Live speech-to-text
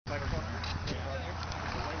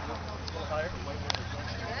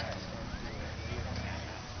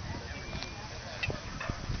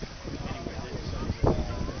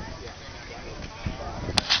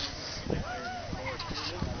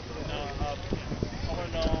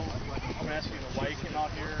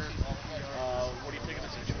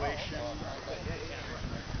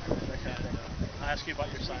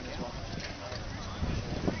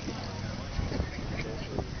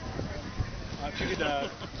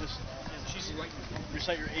could just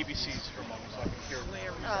recite your ABCs for a moment so I can hear.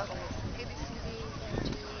 Oh, okay. A, B, C, D, E, F, G,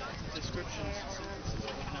 Descriptions. H, I,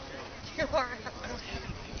 L, M, N, Q, R, S.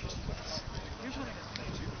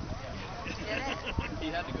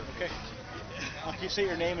 Did it? Okay. Can you say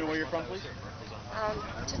your name and where you're from, please?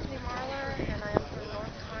 Tiffany Marler, and I am from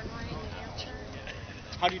North Conway, New Hampshire.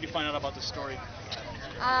 How did you find out about this story?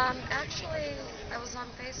 Actually, I was on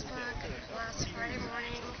Facebook last Friday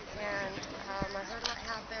morning, and I heard what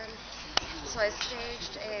happened. So I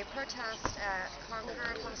staged a protest at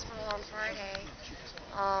Congreve Hospital on Friday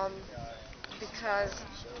because,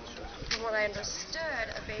 from what I understood,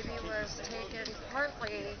 a baby was taken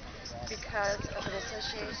partly because of an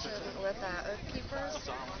association with Oath Keepers,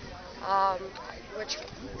 which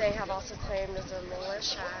they have also claimed as a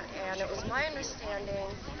militia. And it was my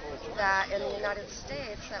understanding that in the United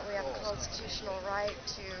States that we have a constitutional right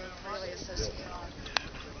to freely associate.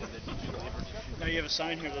 Now you have a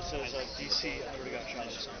sign here that says DC. I already got a shot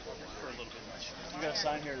of the sign. You got a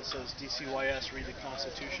sign here that says DCYS, read the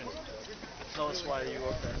Constitution. Tell us why you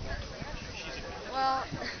wrote that. Well,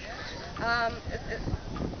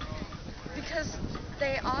 because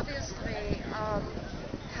they obviously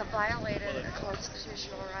have violated a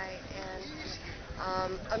constitutional right,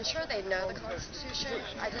 and I'm sure they know the Constitution.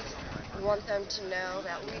 I just want them to know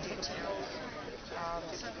that we do too.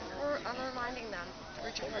 So I'm reminding them,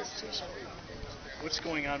 read your Constitution. What's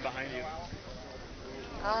going on behind you?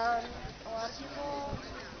 A lot of people,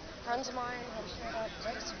 friends of mine, have showed up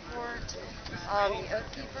to support the Oath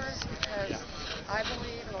Keepers because I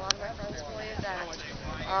believe, and a lot of my friends believe, that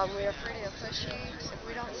we are free to associate. If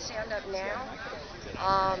we don't stand up now,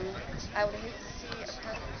 I would hate to see a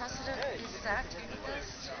precedent be set with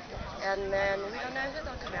this, and then we don't know who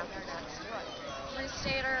they'll come after next. What? Free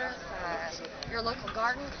staters, your local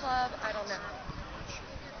garden club, I don't know.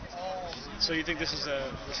 So you think this is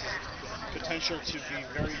potential to be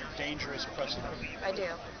very dangerous precedent? I do,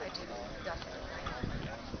 definitely.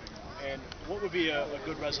 And what would be a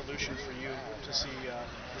good resolution for you to see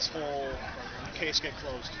this whole case get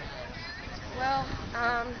closed? Well,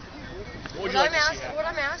 What I'm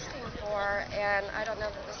asking for, and I don't know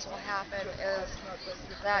that this will happen, is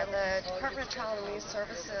that the Department of Child and Youth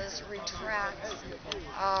Services retracts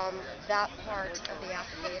that part of the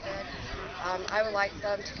affidavit. I would like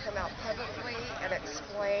them to come out publicly and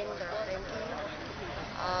explain their thinking.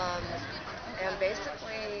 And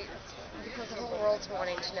basically, because the whole world's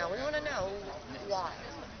wanting to know, we want to know why.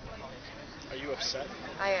 Are you upset?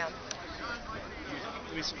 I am.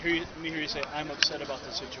 Let me hear you say, I'm upset about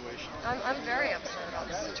the situation. I'm very upset about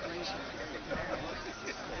the situation.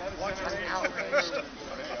 I'm outraged.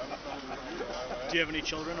 Do you have any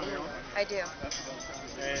children of your own? I do.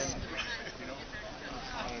 And